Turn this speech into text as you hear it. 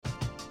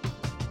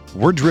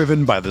We're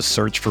driven by the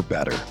search for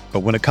better. But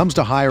when it comes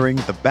to hiring,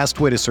 the best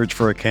way to search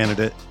for a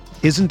candidate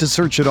isn't to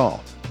search at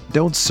all.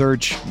 Don't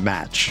search,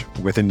 match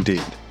with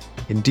Indeed.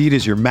 Indeed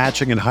is your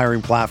matching and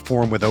hiring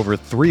platform with over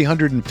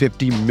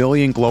 350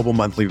 million global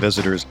monthly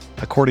visitors,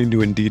 according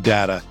to Indeed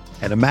data,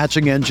 and a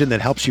matching engine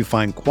that helps you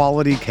find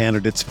quality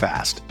candidates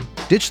fast.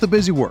 Ditch the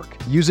busy work.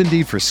 Use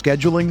Indeed for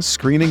scheduling,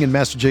 screening, and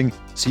messaging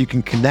so you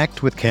can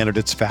connect with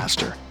candidates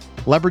faster.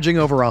 Leveraging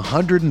over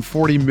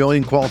 140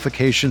 million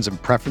qualifications and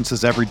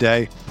preferences every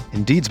day,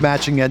 Indeed's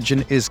matching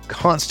engine is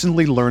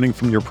constantly learning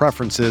from your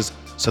preferences,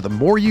 so the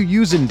more you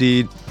use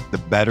Indeed, the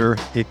better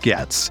it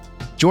gets.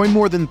 Join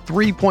more than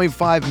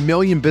 3.5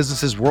 million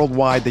businesses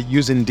worldwide that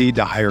use Indeed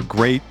to hire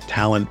great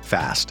talent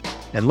fast.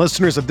 And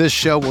listeners of this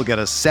show will get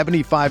a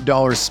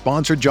 $75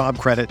 sponsored job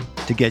credit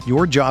to get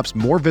your jobs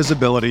more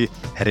visibility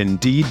at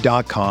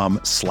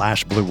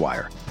Indeed.com/Blue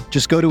Wire.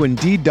 Just go to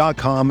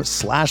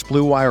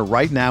Indeed.com/Blue Wire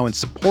right now and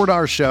support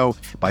our show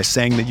by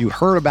saying that you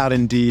heard about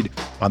Indeed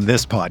on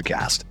this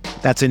podcast.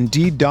 That's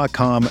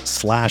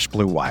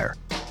Indeed.com/Blue Wire.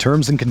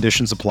 Terms and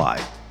conditions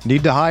apply.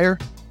 Need to hire?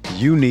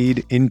 You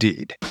need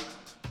Indeed.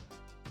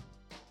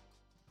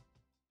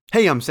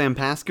 Hey, I'm Sam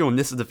Pasco, and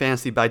this is the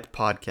Fantasy Bites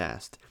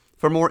podcast.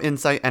 For more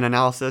insight and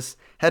analysis,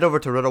 head over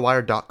to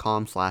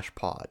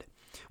rotowire.com/pod.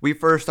 We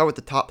first start with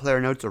the top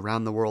player notes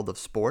around the world of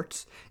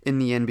sports. In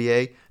the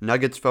NBA,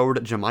 Nuggets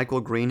forward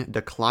JaMychal Green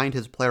declined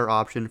his player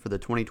option for the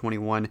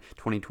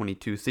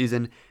 2021-2022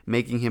 season,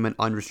 making him an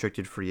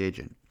unrestricted free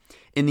agent.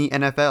 In the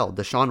NFL,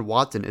 Deshaun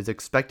Watson is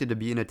expected to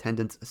be in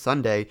attendance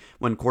Sunday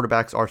when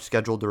quarterbacks are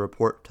scheduled to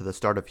report to the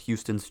start of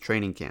Houston's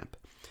training camp.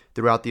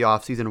 Throughout the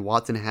offseason,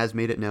 Watson has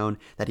made it known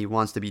that he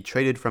wants to be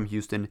traded from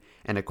Houston,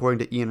 and according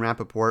to Ian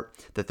Rappaport,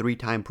 the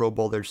three-time Pro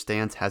Bowler's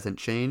stance hasn't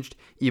changed,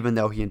 even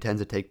though he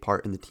intends to take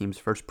part in the team's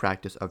first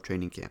practice of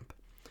training camp.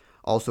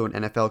 Also in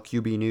NFL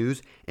QB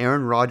news,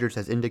 Aaron Rodgers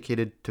has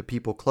indicated to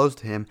people close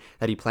to him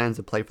that he plans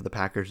to play for the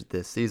Packers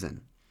this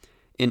season.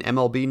 In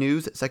MLB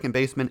news, second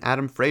baseman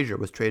Adam Frazier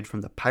was traded from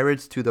the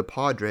Pirates to the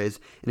Padres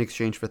in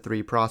exchange for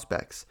 3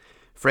 prospects.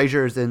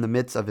 Frazier is in the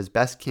midst of his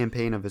best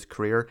campaign of his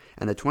career,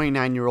 and the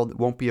 29-year-old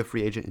won't be a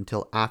free agent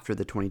until after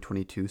the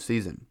 2022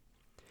 season.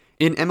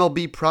 In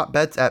MLB prop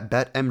bets at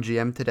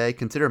BetMGM today,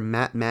 consider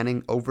Matt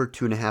Manning over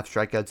 2.5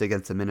 strikeouts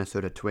against the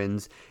Minnesota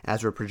Twins,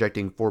 as we're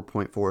projecting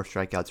 4.4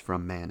 strikeouts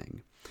from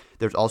Manning.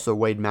 There's also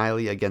Wade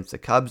Miley against the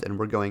Cubs, and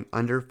we're going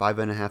under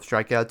 5.5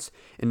 strikeouts,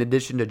 in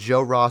addition to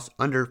Joe Ross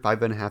under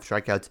 5.5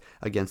 strikeouts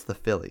against the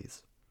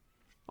Phillies.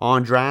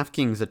 On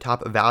DraftKings, the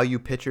top value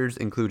pitchers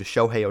include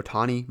Shohei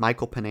Ohtani,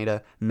 Michael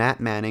Pineda,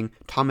 Matt Manning,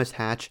 Thomas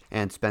Hatch,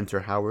 and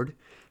Spencer Howard.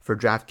 For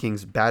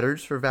DraftKings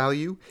batters for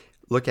value,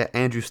 look at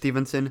Andrew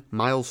Stevenson,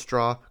 Miles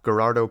Straw,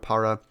 Gerardo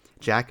Parra,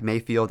 Jack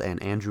Mayfield, and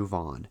Andrew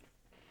Vaughn.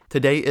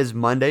 Today is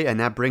Monday, and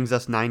that brings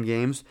us 9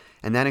 games,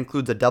 and that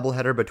includes a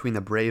doubleheader between the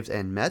Braves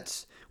and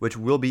Mets, which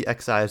will be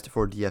excised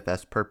for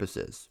DFS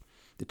purposes.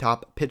 The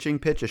top pitching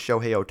pitch is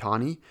Shohei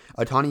Ohtani.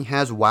 Ohtani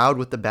has wowed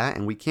with the bat,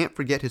 and we can't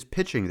forget his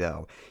pitching,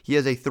 though. He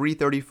has a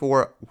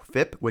 .334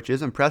 FIP, which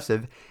is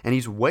impressive, and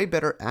he's way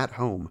better at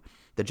home.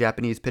 The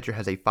Japanese pitcher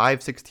has a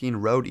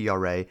 .516 road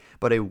ERA,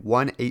 but a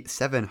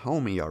 .187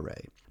 home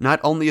ERA. Not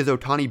only is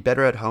Ohtani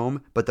better at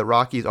home, but the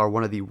Rockies are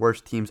one of the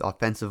worst teams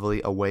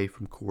offensively away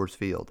from Coors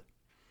Field.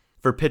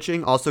 For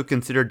pitching, also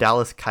consider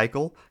Dallas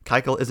Keuchel.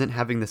 Keuchel isn't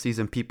having the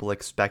season people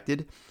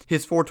expected.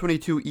 His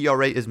 .422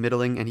 ERA is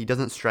middling, and he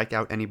doesn't strike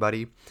out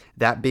anybody.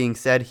 That being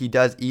said, he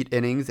does eat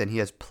innings, and he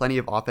has plenty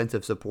of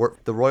offensive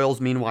support. The Royals,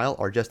 meanwhile,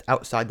 are just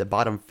outside the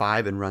bottom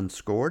 5 in runs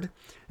scored.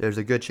 There's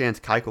a good chance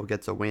Keuchel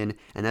gets a win,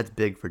 and that's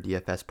big for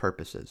DFS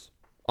purposes.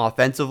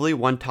 Offensively,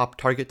 one top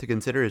target to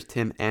consider is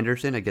Tim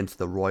Anderson against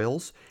the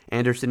Royals.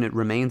 Anderson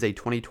remains a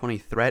 2020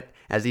 threat,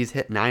 as he's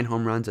hit 9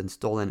 home runs and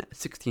stolen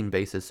 16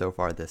 bases so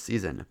far this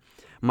season.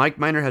 Mike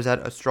Minor has had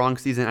a strong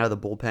season out of the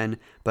bullpen,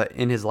 but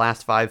in his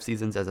last 5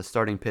 seasons as a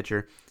starting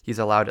pitcher, he's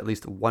allowed at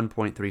least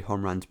 1.3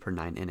 home runs per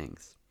 9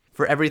 innings.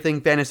 For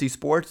everything fantasy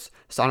sports,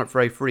 sign up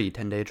for a free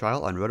 10-day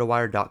trial on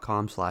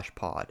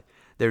rotowire.com/pod.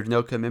 There's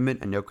no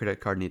commitment and no credit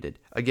card needed.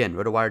 Again,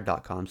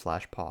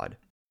 rotowire.com/pod.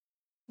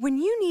 When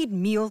you need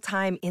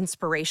mealtime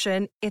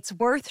inspiration, it's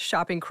worth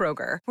shopping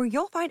Kroger, where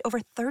you'll find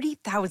over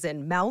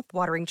 30,000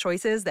 mouth-watering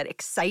choices that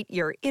excite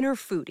your inner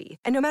foodie.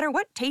 And no matter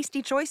what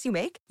tasty choice you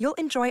make, you'll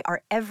enjoy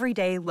our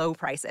everyday low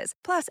prices,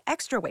 plus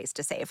extra ways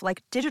to save,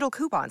 like digital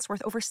coupons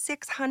worth over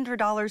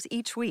 $600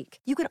 each week.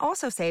 You can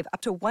also save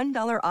up to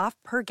 $1 off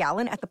per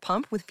gallon at the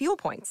pump with fuel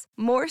points.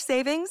 More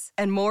savings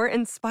and more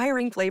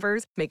inspiring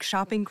flavors make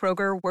shopping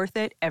Kroger worth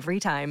it every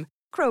time.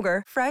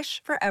 Kroger,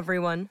 fresh for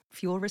everyone.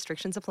 Fuel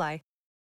restrictions apply.